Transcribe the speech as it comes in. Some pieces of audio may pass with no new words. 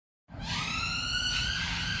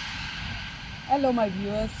Hello my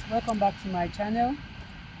viewers, welcome back to my channel.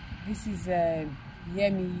 This is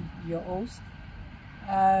Yemi, your host,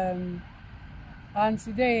 and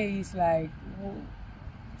today is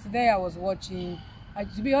today I was watching,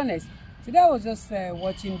 to be honest, today I was just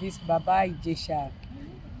watching this ijesha's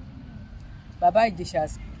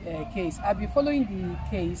case. I've been following the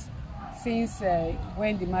case since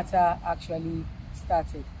when the matter actually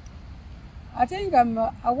started. I think I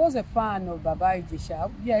was a fan of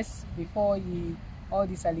Ijesha. Yes, before all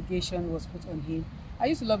this allegation was put on him. I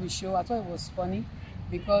used to love his show. I thought it was funny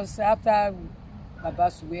because after Baba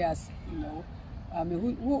Suwe, as you know, I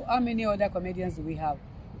mean, how many other comedians do we have?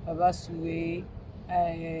 Baba Suwe,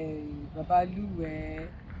 Baba Luwe,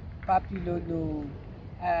 Papi Lolo,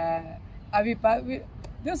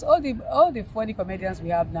 those all the funny comedians we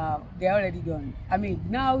have now, they're already gone. I mean,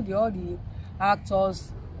 now all the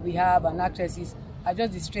actors we have and actresses are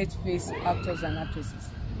just the straight face actors and actresses.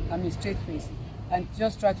 I mean straight face, and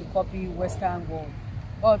just try to copy Western world.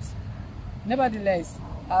 But nevertheless,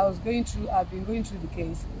 I've been going through the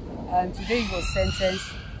case, and today he was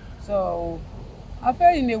sentenced. So I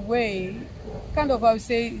felt in a way, kind of, I would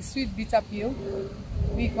say, sweet bitter pill,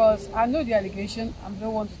 because I know the allegation. I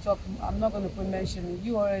don't want to talk. I'm not going to mention it.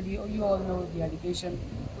 You all know the allegation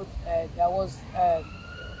that was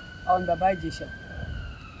on Baba Ijesha.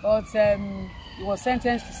 But he was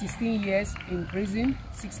sentenced to 16 years in prison.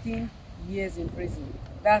 16 years in prison.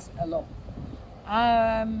 That's a lot.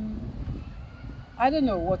 I don't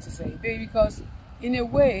know what to say, because in a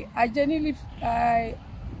way, I genuinely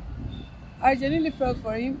felt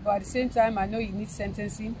for him, but at the same time, I know he needs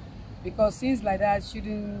sentencing, because things like that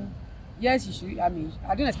shouldn't. Yes, he should. I mean,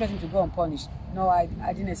 I don't expect him to go unpunished. No, I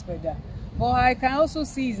didn't expect that. But I can also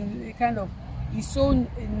see his own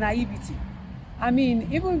naivety. I mean,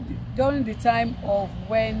 even during the time of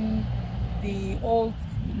when the old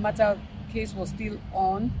matter case was still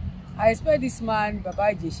on, I expect this man,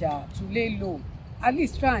 Baba Ijesha, to lay low, at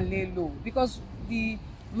least try and lay low, because the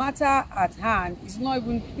matter at hand is not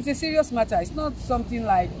even, it's a serious matter. It's not something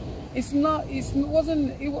like, it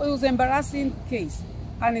was an embarrassing case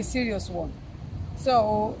and a serious one.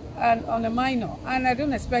 So, and on a minor, and I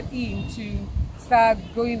don't expect him to start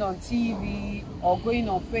going on TV or going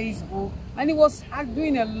on Facebook. And he was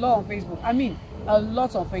doing a lot on Facebook. I mean, a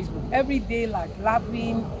lot on Facebook. Every day, like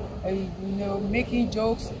laughing, making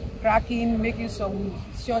jokes, cracking, making some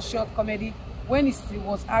short comedy. When he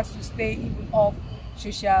was asked to stay even off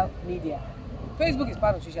social media. Facebook is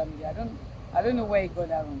part of social media. I don't know where he got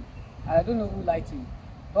that wrong. I don't know who lied to him.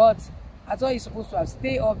 But I thought he's supposed to have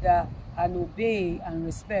stayed up there and obey and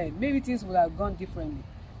respect. Maybe things would have gone differently.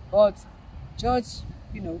 But judge,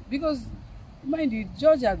 because mind you,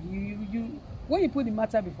 judge, when you put the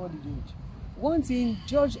matter before the judge, one thing,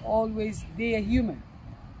 judge always, they are human,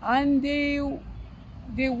 and they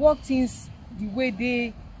work things the way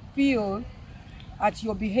they feel at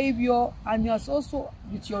your behavior, and it's also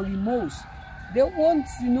with your remorse. They want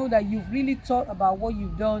to know that you've really thought about what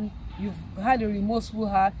you've done. You've had a remorseful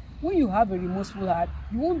heart. When you have a remorseful heart,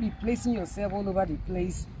 you won't be placing yourself all over the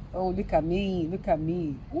place. Oh, look at me, look at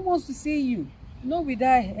me. Who wants to see you? Not with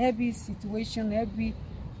that heavy situation, heavy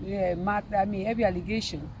heavy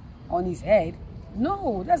allegation on his head.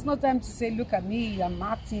 No, that's not time to say, look at me, I'm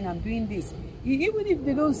acting, I'm doing this. Even if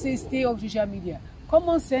they don't say stay off social media,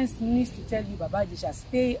 common sense needs to tell you, Baba Ijesha,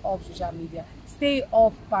 stay off social media, stay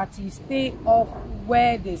off parties, stay off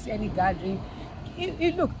where there's any gathering.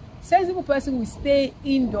 Look, sensible person will stay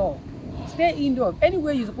indoor. Stay indoor.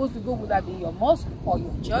 Anywhere you're supposed to go, would that be your mosque or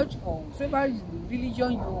your church or whatever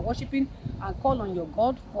religion you're worshiping, and call on your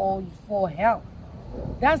God for help.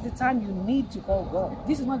 That's the time you need to call God.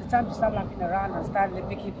 This is not the time to start laughing around and start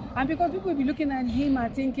making. And because people will be looking at him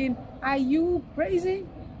and thinking, are you crazy?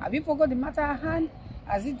 Have you forgot the matter at hand?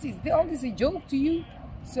 As it is, all this a joke to you?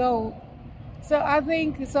 So I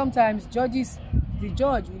think sometimes the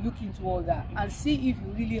judge will look into all that and see if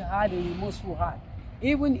you really had a remorseful heart.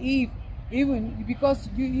 Even if he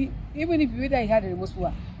had a remorseful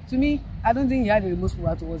heart. To me, I don't think he had a remorseful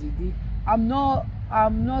heart towards it. Did. I'm not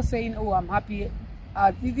saying, oh, I'm happy.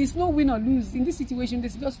 There's no win or lose in this situation.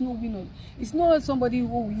 There's just no win or. It's not somebody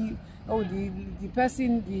the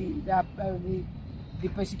person, the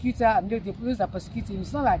persecutor, and the police that persecute him.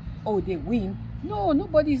 It's not like, oh, they win. No,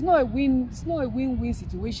 nobody. It's not a win. It's not a win-win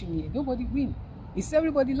situation here. Nobody win. It's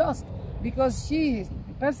everybody lost, because the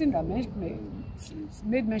person that made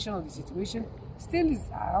mention of the situation still is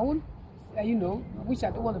around, which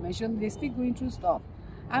I don't want to mention. They're still going through stuff.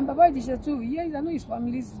 And Baba Ijesha too, yes, I know his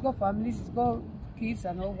he's got kids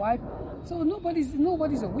and a wife. So nobody's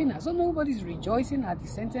a winner. So nobody's rejoicing at the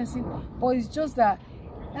sentencing. But it's just that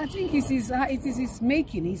I think it is his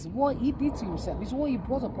making. It's what he did to himself. It's what he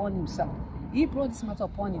brought upon himself. He brought this matter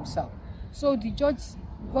upon himself. So the judge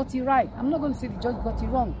got it right. I'm not going to say the judge got it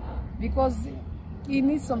wrong, because he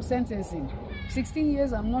needs some sentencing. 16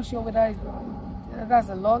 years, I'm not sure whether that's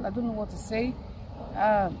a lot. I don't know what to say.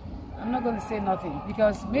 I'm not going to say nothing,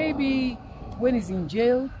 because maybe when he's in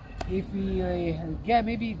jail, if he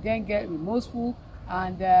maybe then get remorseful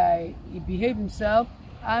and he behave himself,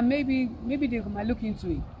 and maybe they might look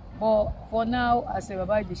into it. But for now, as a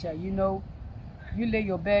Baba Ijesha, you know, you lay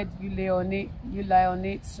your bed, you lay on it, you lie on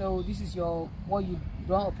it. So this is what you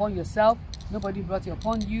brought upon yourself. Nobody brought it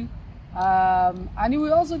upon you. And it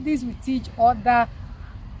will also, this will teach other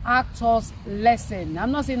actors lesson.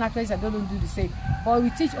 I'm not saying actors that don't do the same, but we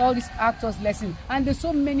teach all these actors lesson. And there's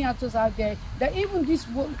so many actors out there that even this,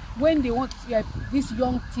 when they want these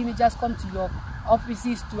young teenagers come to your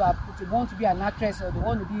offices to want to be an actress, or they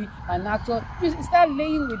want to be an actor, you start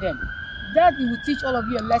laying with them. That it will teach all of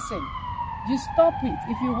you a lesson. You stop it.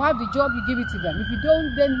 If you have the job, you give it to them. If you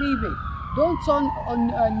don't, then leave it. Don't turn on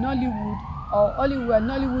Nollywood or Hollywood.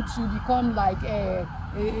 Nollywood should become like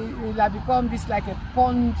become this like a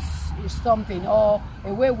pond something, or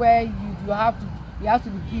a way where you have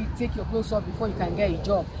to take your clothes off before you can get a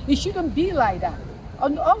job. It shouldn't be like that.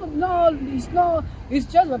 No, it's not. It's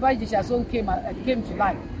just Baba Ijesha's own came to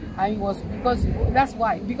life, and it was because that's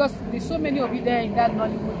why. Because there's so many of you there in that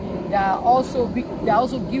Nollywood that are also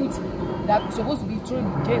guilty, that are supposed to be thrown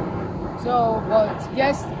in jail. So, but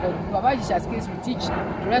yes, Baba Ijesha's case will teach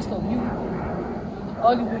the rest of you,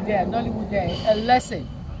 Hollywood there, Nollywood there, a lesson.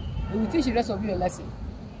 It will teach the rest of you a lesson.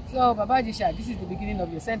 So, Baba Ijesha, this is the beginning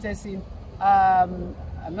of your sentencing. I'm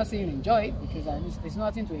not saying enjoy it, because there's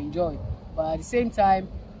nothing to enjoy. But at the same time,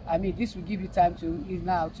 I mean, this will give you time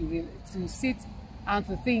to sit and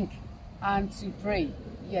to think and to pray.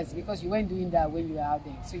 Yes, because you weren't doing that when you were out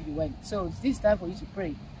there, so you went. So it's this time for you to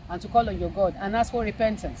pray and to call on your God and ask for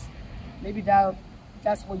repentance. Maybe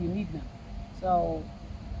that's what you need now. So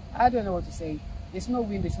I don't know what to say. There's no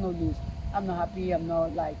win, there's no lose. I'm not happy. I'm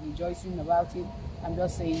not like rejoicing about it. I'm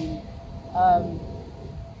just saying,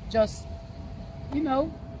 just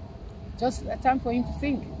a time for him to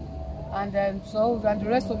think. And then and the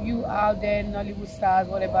rest of you out there, Nollywood stars,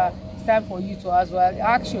 whatever, it's time for you to as well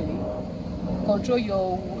actually control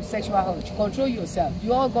your sexual urge, control yourself.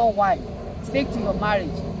 You all got wife, stick to your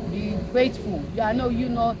marriage, be faithful. I know you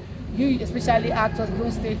especially actors,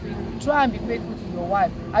 don't stay faithful. Try and be faithful to your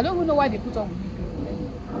wife. I don't even know why they put up with you people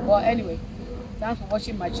anyway. But anyway, thanks for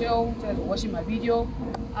watching my show, thanks for watching my video.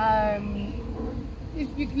 If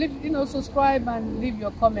you subscribe and leave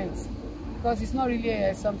your comments, because it's not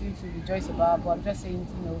really something to rejoice about, but I'm just saying,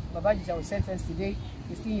 Baba Ijesha was sentenced today,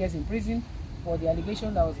 15 years in prison for the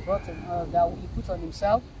allegation that was brought on, that he put on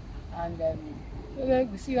himself. And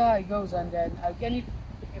we'll see how it goes, and then any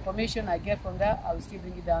information I get from that, I will still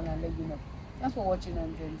bring it down and let you know. Thanks for watching,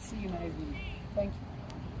 and then see you in my next video. Thank you.